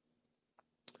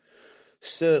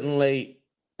 Certainly,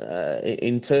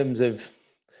 in terms of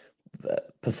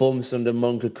performance under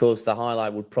Monk, of course, the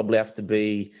highlight would probably have to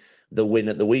be the win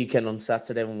at the weekend on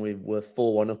Saturday when we were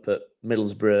 4-1 up at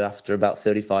Middlesbrough after about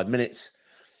 35 minutes.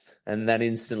 And then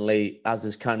instantly, as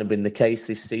has kind of been the case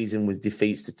this season with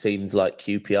defeats to teams like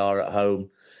QPR at home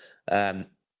and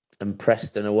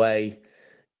Preston away,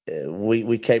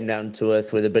 we came down to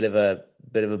earth with a bit of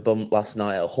a bump last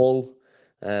night at Hull,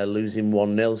 losing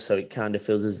 1-0. So it kind of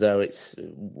feels as though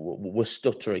we're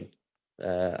stuttering.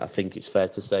 I think it's fair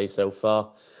to say so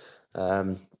far.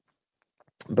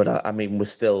 But I mean, we're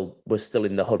still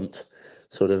in the hunt,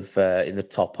 sort of in the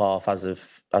top half as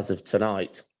of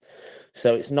tonight.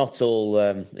 So it's not all.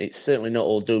 It's certainly not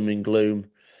all doom and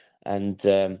gloom, and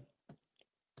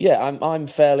I'm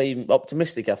fairly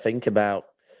optimistic. I think about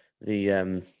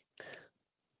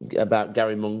about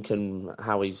Gary Monk and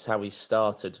how he's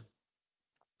started.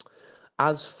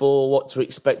 As for what to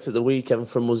expect at the weekend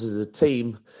from us as a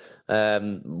team,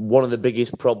 one of the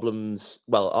biggest problems,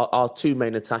 well, our two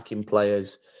main attacking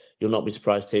players, you'll not be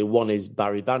surprised to hear, one is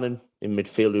Barry Bannon in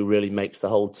midfield, who really makes the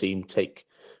whole team tick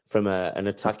from an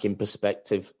attacking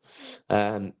perspective.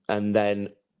 And then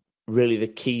really the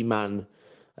key man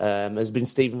has been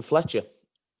Stephen Fletcher.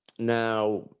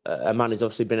 Now, a man who's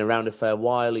obviously been around a fair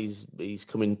while. He's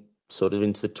coming sort of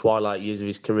into the twilight years of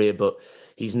his career, but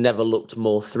he's never looked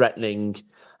more threatening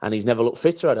and he's never looked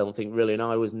fitter, I don't think, really. And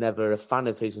I was never a fan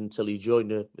of his until he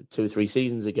joined 2 or 3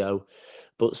 seasons ago.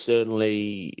 But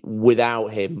certainly without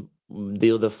him,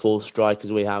 the other 4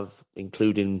 strikers we have,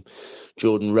 including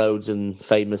Jordan Rhodes and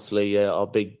famously our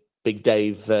big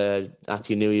Dave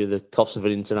Atinuia, the Kosovo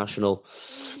international,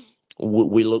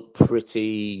 we look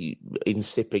pretty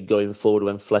insipid going forward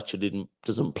when Fletcher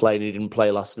doesn't play, and he didn't play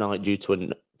last night due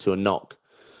to a knock.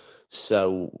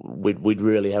 So we'd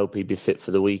really hope he'd be fit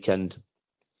for the weekend.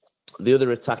 The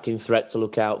other attacking threat to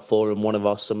look out for, and one of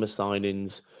our summer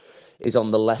signings, is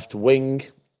on the left wing.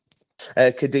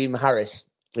 Kadeem Harris,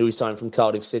 who we signed from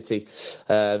Cardiff City.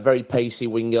 Very pacey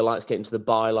winger, likes getting to the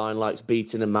byline, likes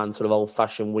beating a man, sort of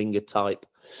old-fashioned winger type.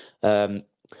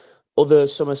 Other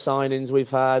summer signings we've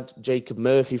had, Jacob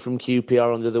Murphy from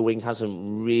QPR on the other wing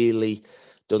hasn't really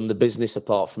done the business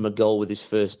apart from a goal with his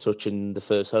first touch in the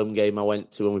first home game I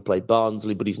went to when we played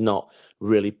Barnsley, but he's not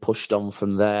really pushed on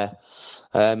from there.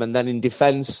 And then in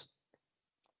defence,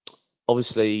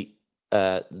 obviously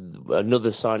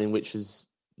another signing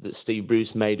that Steve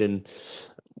Bruce made, and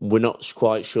we're not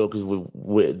quite sure because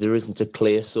there isn't a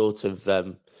clear sort of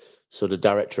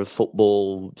director of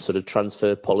football sort of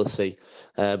transfer policy,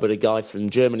 but a guy from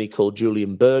Germany called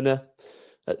Julian Berner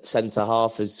at centre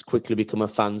half has quickly become a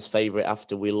fan's favourite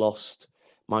after we lost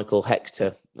Michael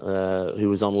Hector, who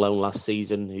was on loan last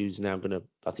season, who's now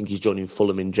I think he's joining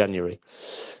Fulham in January.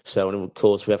 So, and of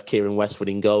course we have Kieran Westwood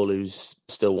in goal, who's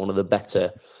still one of the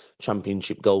better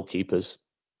Championship goalkeepers.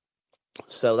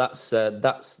 So that's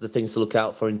the things to look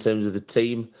out for in terms of the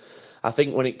team. I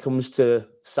think when it comes to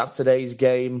Saturday's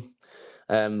game,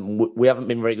 we haven't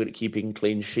been very good at keeping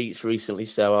clean sheets recently,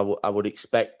 so I would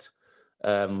expect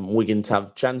Wigan to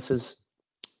have chances.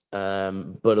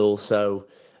 But also,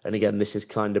 and again, this is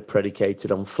kind of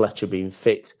predicated on Fletcher being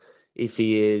fit. If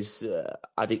he is,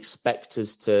 I'd expect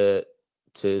us to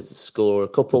score a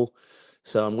couple.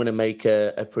 So I'm going to make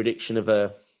a prediction of I'm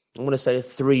going to say a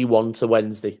 3-1 to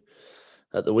Wednesday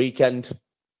at the weekend.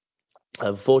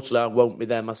 Unfortunately, I won't be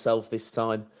there myself this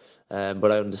time,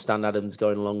 but I understand Adam's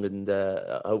going along, and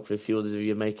hopefully a few others of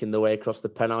you are making their way across the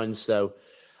Pennines. So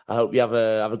I hope you have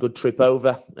a good trip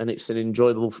over, and it's an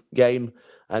enjoyable game.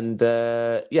 And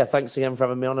thanks again for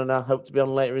having me on, and I hope to be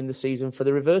on later in the season for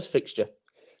the reverse fixture.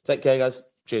 Take care, guys.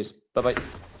 Cheers. Bye-bye.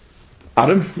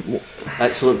 Adam?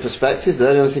 Excellent perspective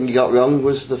there. The only thing you got wrong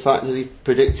was the fact that he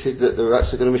predicted that there were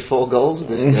actually going to be 4 goals in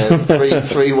this game.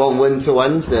 3-1 win to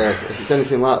Wednesday. If it's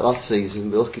anything like last season,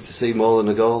 we're lucky to see more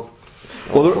than a goal.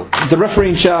 Well, the referee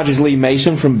in charge is Lee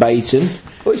Mason from Bayton.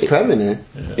 Oh, he's Prem, isn't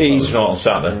he? He's not on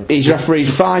Saturday. He's refereed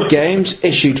 5 games,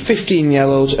 issued 15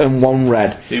 yellows and 1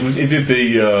 red. He did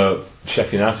the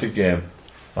Sheffield United game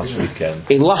last weekend.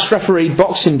 He last refereed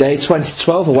Boxing Day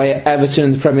 2012 away at Everton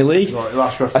in the Premier League. Right,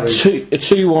 last referee. A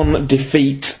 2-1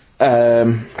 defeat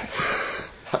for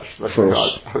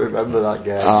us. I remember that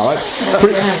game. Alright.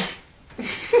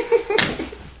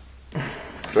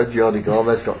 So Jordi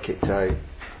Gomez got kicked out.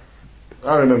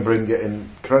 I remember him getting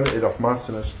credited off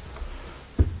Martinez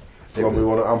when we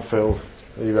won at Anfield.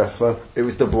 He ref then. It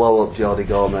was the blow up Jordi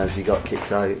Gomez. He got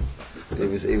kicked out. He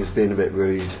was being a bit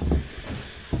rude.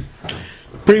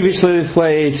 Previously they've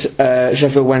played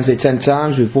Sheffield Wednesday 10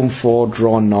 times. We've won 4,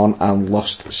 drawn none and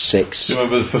lost 6. Do you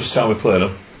remember the first time we played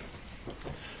them?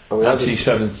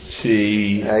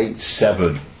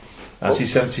 1977.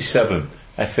 1977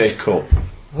 FA Cup. I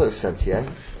thought it was 78.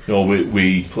 No,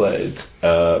 we played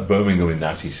Birmingham in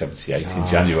 1978 in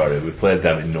January. We played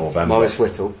them in November. Maurice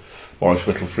Whittle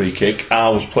free kick. I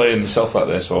was playing myself that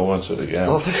day, so I went to the game.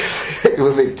 You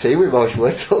were a big team with Maurice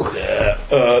Whittle. Yeah,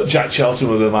 Jack Charlton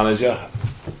was the manager.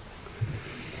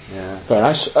 Yeah. Very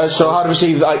nice. So how do we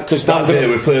see that? Because that day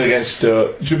we played against.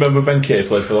 Do you remember Ben Kay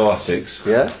played for the Latics?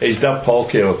 Yeah. His dad Paul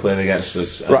Kay were playing against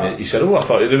us. And right. He said, "Oh, I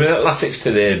thought you'd have been at Latics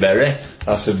today, Berry."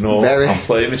 I said, "No, Berry. I'm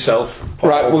playing myself."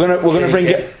 Right, we're gonna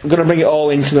bring it all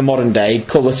into the modern day,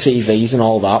 colour TVs and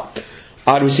all that.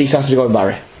 How do we see Saturday going,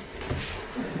 Barry?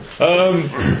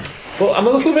 Well, I'm a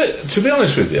little bit, to be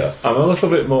honest with you, I'm a little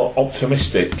bit more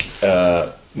optimistic.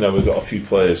 Now we've got a few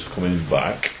players coming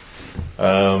back.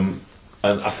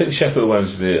 And I think Sheffield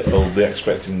Wednesday will be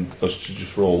expecting us to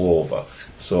just roll over.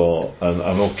 So, and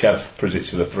I know Kev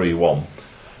predicted a 3-1,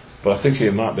 but I think he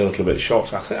might be a little bit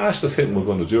shocked. I actually think we're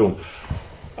going to do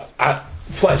them.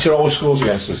 Fletcher always scores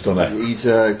against us, doesn't he? He's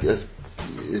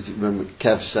remember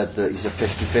Kev said that he's a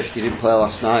 50-50. He didn't play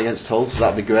last night against Hull, so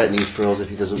that'd be great news for us if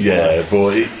he doesn't play. Yeah,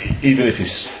 but even if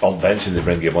he's on bench and they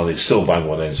bring him on, he'd still bang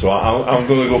one in. So I'm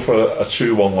going to go for a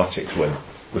 2-1 Latics win,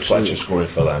 with Fletcher scoring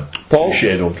for them. Paul?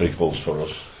 Shade unprickles for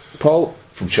us. Paul?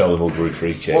 From Charlie Mulgrew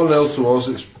free kick. 1-0 to us,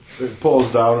 it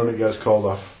pours down and it gets called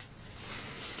off.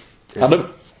 Yeah.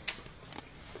 Adam?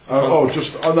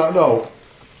 Just on that note,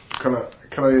 can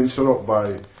I interrupt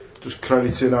by just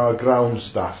crediting our ground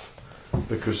staff?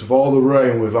 Because of all the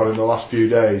rain we've had in the last few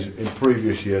days, in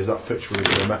previous years that pitch would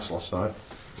have been a mess last night.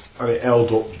 And it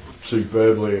held up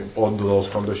superbly under those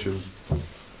conditions.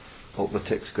 Up the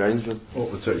Ticks groundsman.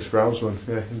 Up the Ticks groundsman,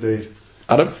 yeah, indeed.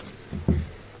 Adam?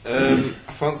 I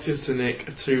fancy us to nick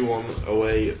a 2-1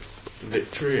 away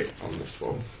victory on this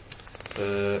one.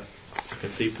 I can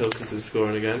see Pilkington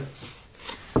scoring again.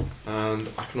 And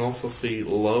I can also see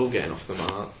Lowe getting off the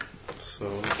mark. So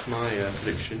that's my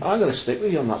prediction. I'm going to stick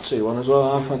with you on that 2-1 as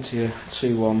well. I fancy a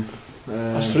 2-1.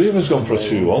 There's 3 of us gone for a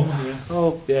 2-1. Yeah.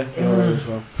 Oh, yeah, as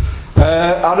well.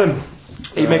 Adam,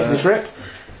 are you making the trip?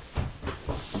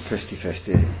 I'm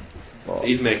 50-50.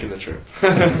 He's making the trip.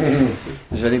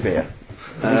 Is there any beer?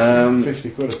 50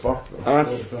 quid a pop. I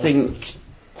think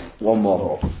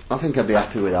 1-1. I think I'd be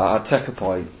happy with that. I'd take a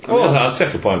point. I'd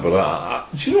take a point, but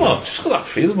do you know what? I've just got that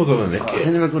feeling we're going to nick I it.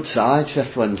 think they're a good side,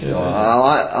 Sheffield Wednesday. I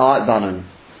like Bannon.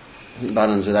 I think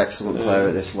Bannon's an excellent player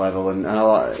at this level, and I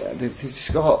like they've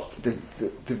got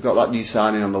that new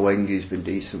signing on the wing who's been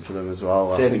decent for them as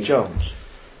well. David Jones.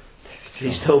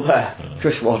 He's still there.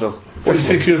 Chris Waddle. What do you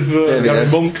think of Gary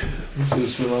Monk?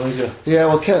 The manager? Yeah,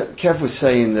 well, Kev was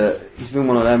saying that he's been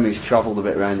one of them who's travelled a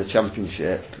bit around the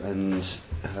Championship, and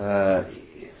I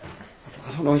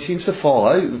I don't know, he seems to fall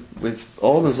out with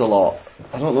owners a lot.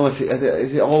 I don't know if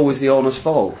is it always the owner's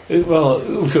fault? Well,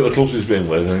 look at the clubs he's been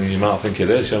with, and you might think it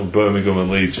is. Birmingham and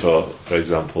Leeds, for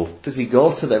example. Does he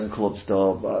go to them clubs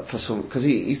though? For some, because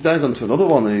he's now gone to another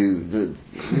one you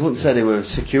wouldn't say they were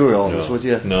secure owners, would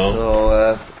you? No.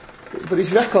 So, but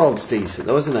his record's decent,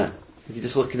 though, isn't it? If you're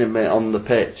just looking at him on the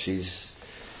pitch, he's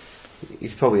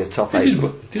probably a top eight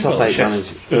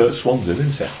manager. Swansea,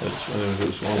 didn't he?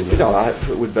 You know,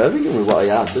 with Birmingham, with what he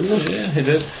had, didn't he? Yeah, he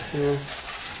did. Yeah.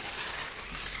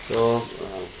 So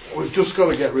we've just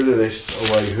got to get rid of this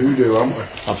away hoodoo, haven't we?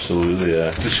 Absolutely,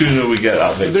 yeah. The sooner we get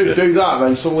that victory. Do that,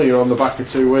 then suddenly you're on the back of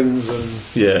 2 wins and.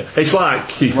 Yeah, it's like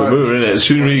Keith Moore, isn't it? The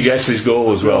sooner he gets his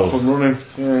goal as well. Off and running.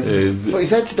 Yeah. But his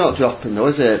head's not dropping, though,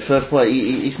 is it? Fair play.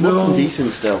 He's looking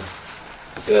decent still.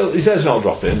 Well, his head's not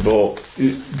dropping, but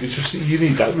you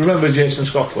need that. Remember Jason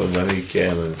Scotland when he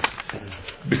came and.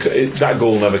 Because that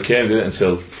goal never came, did it,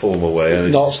 until Fulham away?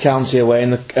 Notts County away in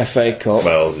the FA Cup.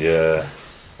 Well, yeah.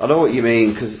 I know what you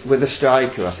mean, because with a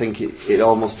striker, I think it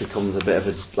almost becomes a bit of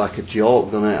a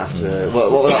joke, doesn't it? After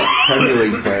what was that Premier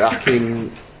League player?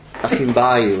 Akin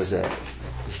Bayi, was it?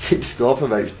 He didn't score for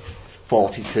about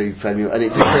 42 Premier, and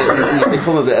he's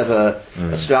become a bit of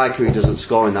a striker who doesn't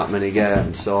score in that many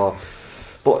games. So,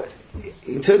 but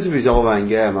in terms of his all-round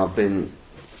game, I've been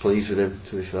pleased with him.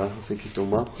 To be fair, I think he's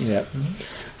done well. Yeah.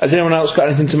 Has anyone else got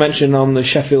anything to mention on the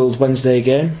Sheffield Wednesday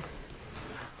game?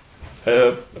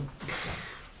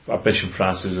 Admission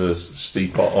prices are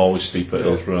steep, always steep at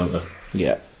Hillsborough, aren't they?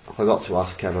 Yeah. I forgot to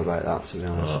ask Kev about that, to be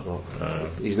honest, but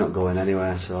he's not going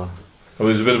anywhere, so. There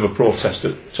was a bit of a protest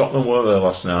at Tottenham, weren't there,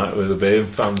 last night, with the Bayern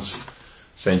fans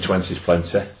saying 20's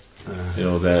plenty.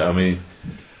 I mean,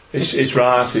 it's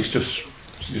right, it's just.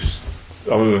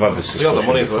 I mean, we've had this. They got the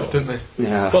money's worth, didn't they?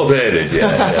 Yeah. Well, they did,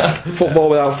 yeah. Football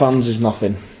without fans is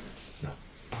nothing.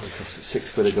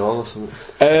 £6 a goal or something.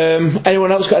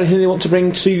 Anyone else got anything they want to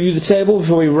bring to the table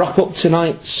before we wrap up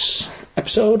tonight's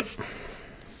episode?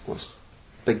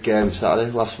 Big game Saturday,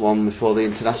 last one before the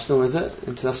international, is it?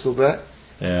 International break?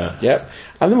 Yeah. Yep.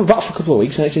 And then we're back for a couple of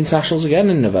weeks and it's internationals again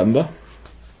in November.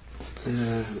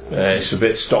 It's a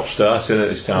bit stop-start, isn't it,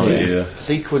 this time of year?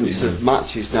 Sequence of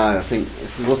matches now. I think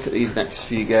if we look at these next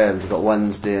few games, we've got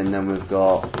Wednesday and then we've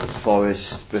got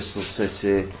Forest, Bristol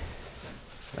City.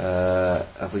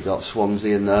 Have we got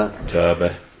Swansea in there?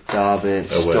 Derby,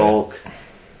 Stoke.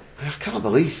 I can't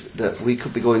believe that we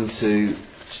could be going to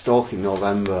Stoke in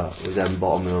November with them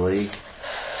bottom of the league.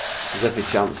 There's every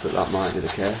chance that might be the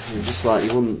case. You're just like,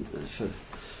 you wouldn't, for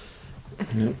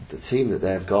the team that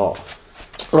they've got.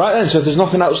 Right then, so if there's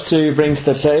nothing else to bring to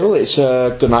the table, it's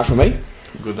good night from me.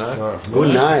 Good night.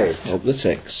 Good night. Up the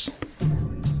ticks.